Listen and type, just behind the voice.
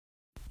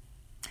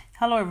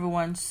Hello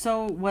everyone.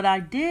 So what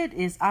I did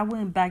is I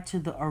went back to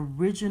the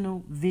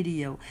original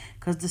video,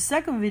 because the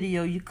second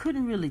video you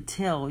couldn't really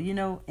tell,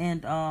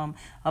 and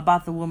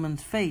about the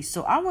woman's face.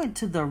 So I went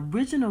to the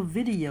original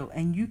video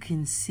and you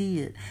can see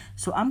it.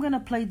 So I'm going to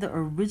play the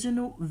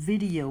original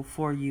video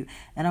for you,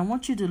 and I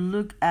want you to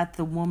look at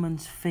the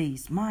woman's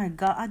face. My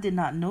God, I did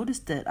not notice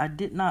that. I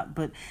did not,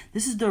 but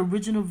this is the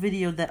original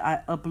video that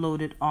I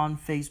uploaded on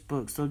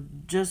Facebook. So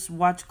just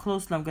watch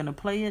closely. I'm going to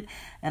play it,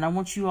 and I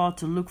want you all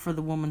to look for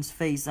the woman's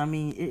face. I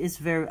mean, it's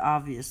very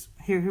obvious.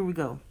 Here we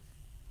go.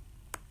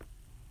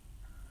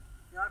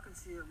 Y'all can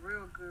see it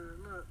real good.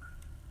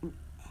 Look.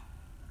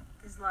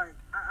 It's like,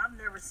 I've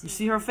never seen. You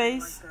see her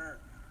face? Like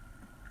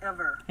that,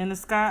 ever. In the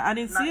sky? I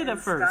didn't see it at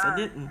first. I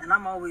didn't. And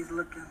I'm always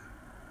looking.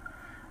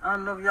 I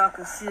don't know if y'all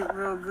can see it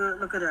real good.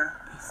 Look at her.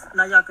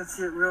 Now y'all can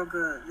see it real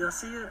good. Y'all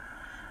see it?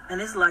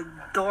 And it's like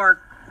dark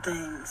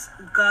things.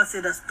 God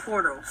said that's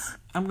portals.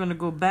 I'm going to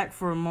go back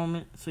for a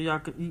moment so y'all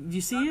can...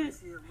 You see it?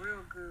 See it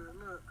real good.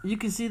 Look. You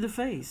can see the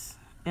face.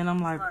 And I'm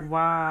like, I've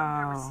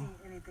wow. never seen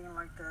anything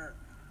like that.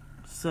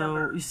 So,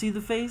 ever. You see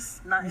the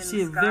face? Not you in see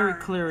the it sky, very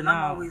clear and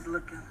now. I'm always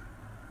looking.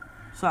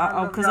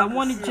 So, because I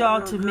wanted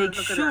y'all to make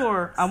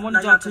sure, I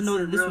wanted y'all to know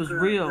that this was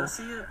real.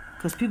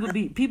 Because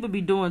people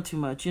be doing too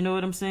much, you know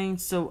what I'm saying?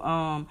 So,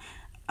 I'm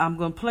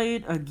going to play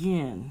it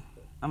again.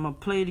 I'm going to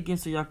play it again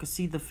so y'all can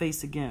see the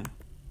face again.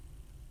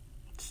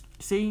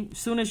 See, as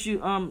soon as you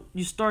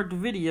start the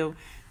video,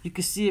 you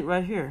can see it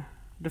right here,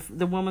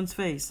 the woman's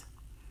face.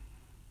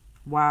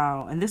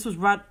 Wow. And this was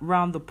right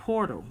around the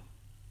portal.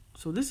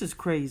 So this is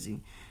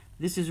crazy.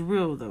 This is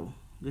real though.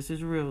 This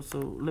is real. So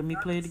let me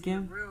play it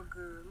again. Real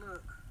good.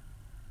 Look.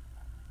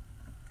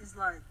 It's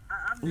like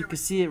you can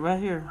see it right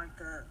here. Like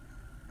that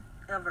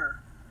ever.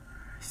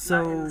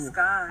 So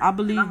I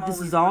believe this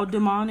is all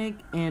demonic,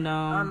 and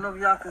I don't know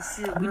if y'all can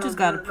see it. We just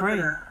gotta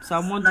pray. So I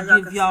wanted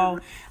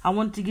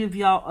to give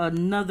y'all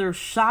another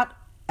shot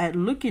at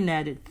looking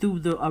at it through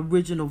the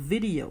original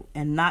video,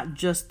 and not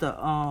just the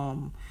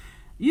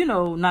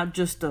not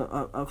just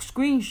a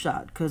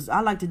screenshot, because I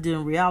like to do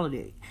in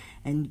reality,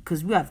 and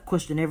because we have to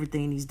question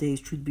everything these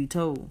days, truth be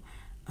told.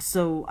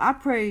 So I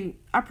pray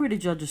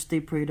that y'all just stay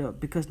prayed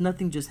up, because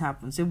nothing just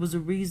happens. It was a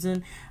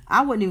reason.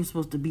 I wasn't even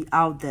supposed to be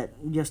out that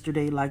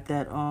yesterday like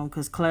that,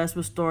 because class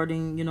was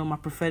starting, my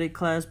prophetic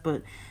class,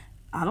 but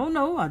I don't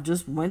know. I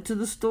just went to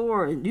the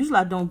store, and usually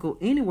I don't go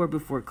anywhere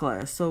before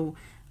class. So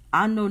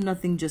I know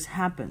nothing just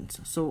happens.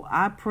 So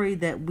I pray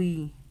that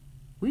we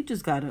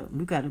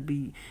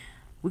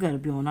gotta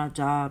be on our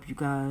job, you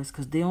guys,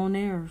 because they're on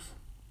theirs.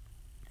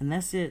 And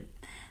that's it.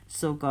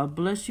 So God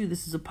bless you.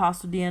 This is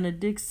Apostle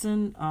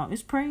DIXON.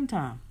 It's praying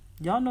time.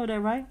 Y'all know that,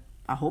 right?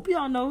 I hope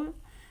y'all know it.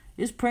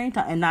 It's praying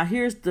time. And now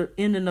here's the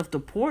ending of the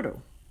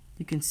portal.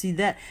 You can see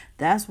that.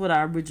 That's what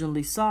I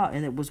originally saw.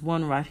 And it was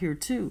one right here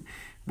too,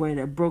 where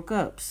that broke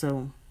up.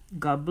 So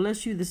God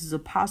bless you. This is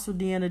Apostle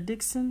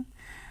DIXON.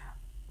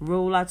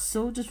 Roll out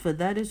soldiers, for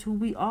that is who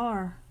we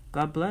are.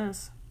 God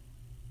bless.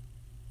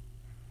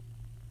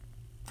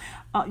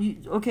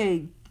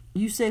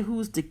 You say, who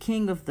is the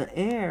king of the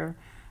air?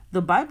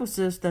 The Bible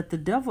says that the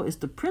devil is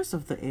the prince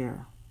of the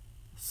air.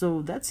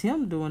 So that's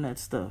him doing that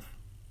stuff.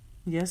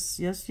 Yes.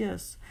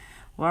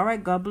 Well, all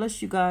right. God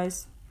bless you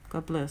guys.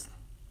 God bless.